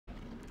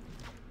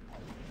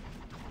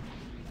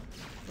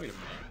Wait a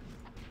minute.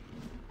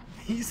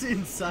 He's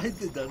inside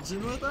the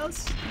dungeon with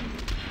us?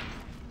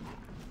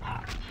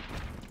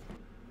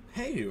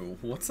 Hey,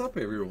 what's up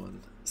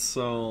everyone?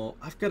 So,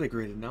 I've got a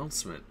great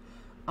announcement.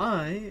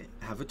 I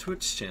have a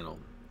Twitch channel,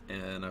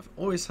 and I've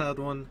always had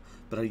one,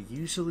 but I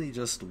usually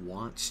just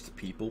watched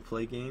people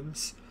play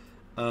games.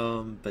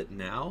 But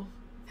now,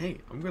 hey,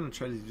 I'm gonna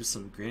try to do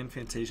some Grand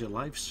Fantasia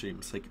live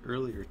streams like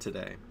earlier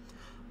today.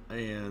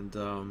 And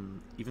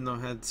even though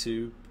I had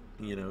two,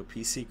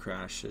 PC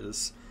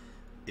crashes,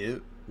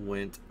 it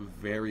went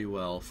very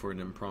well for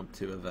an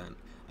impromptu event.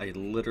 I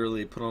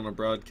literally put on a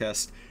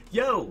broadcast,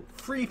 "Yo,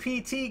 free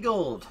PT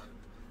gold,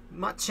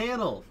 my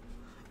channel,"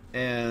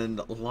 and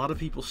a lot of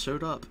people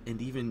showed up, and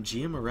even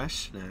GM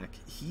Areshnak,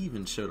 he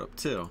even showed up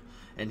too,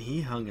 and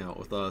he hung out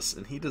with us,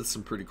 and he did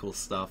some pretty cool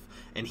stuff,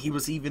 and he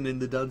was even in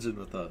the dungeon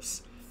with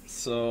us,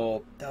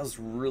 so that was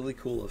really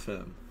cool of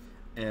him,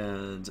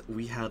 and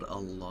we had a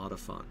lot of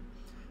fun.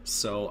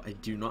 So I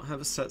do not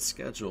have a set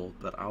schedule,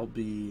 but I'll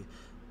be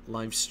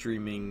live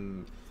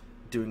streaming,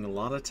 doing a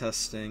lot of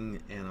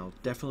testing, and I'll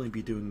definitely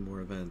be doing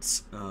more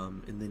events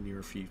in the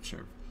near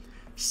future.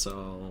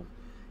 So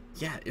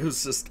yeah, it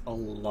was just a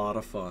lot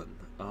of fun.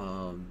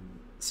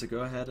 So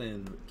go ahead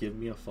and give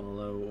me a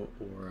follow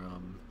or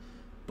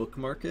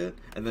bookmark it,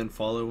 and then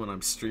follow when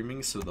I'm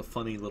streaming so the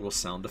funny little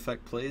sound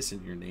effect plays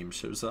and your name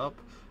shows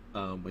up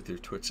with your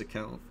Twitch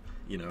account.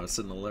 It's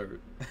an alert.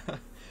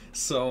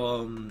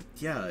 So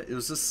yeah, it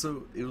was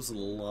a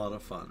lot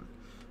of fun,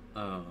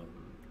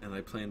 and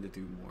I plan to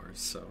do more.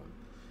 So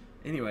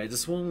anyway, I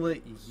just want to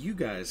let you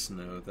guys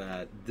know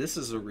that this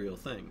is a real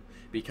thing,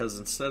 because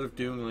instead of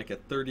doing like a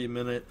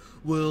 30-minute,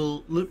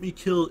 well, let me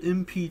kill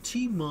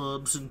MPT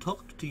mobs and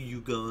talk to you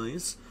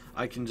guys,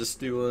 I can just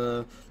do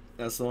a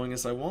as long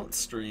as I want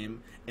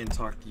stream and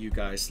talk to you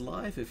guys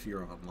live if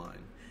you're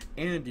online.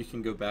 And you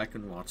can go back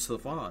and watch the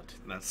VOD.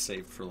 That's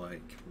saved for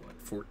like, what,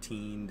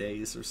 14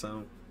 days or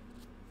so?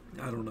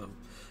 I don't know.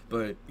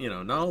 But,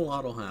 not a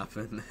lot will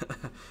happen.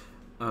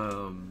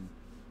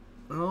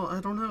 Well, I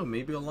don't know.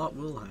 Maybe a lot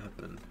will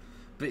happen.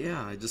 But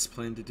yeah, I just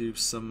plan to do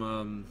some, I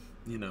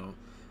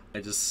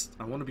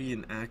want to be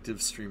an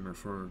active streamer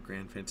for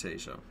Grand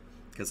Fantasia,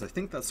 because I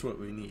think that's what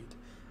we need.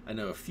 I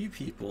know a few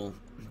people,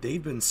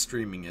 they've been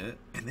streaming it,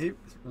 and they're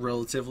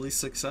relatively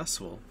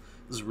successful.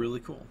 It's really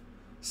cool.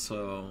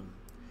 So,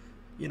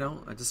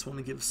 I just want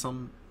to give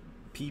some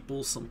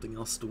people something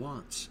else to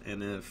watch.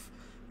 And if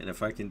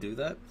I can do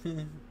that,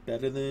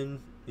 better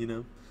than,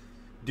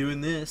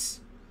 doing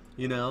this,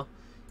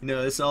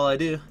 that's all I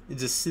do. I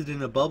just sit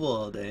in a bubble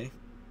all day.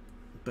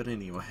 But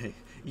anyway,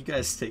 you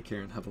guys take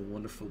care and have a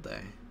wonderful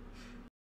day.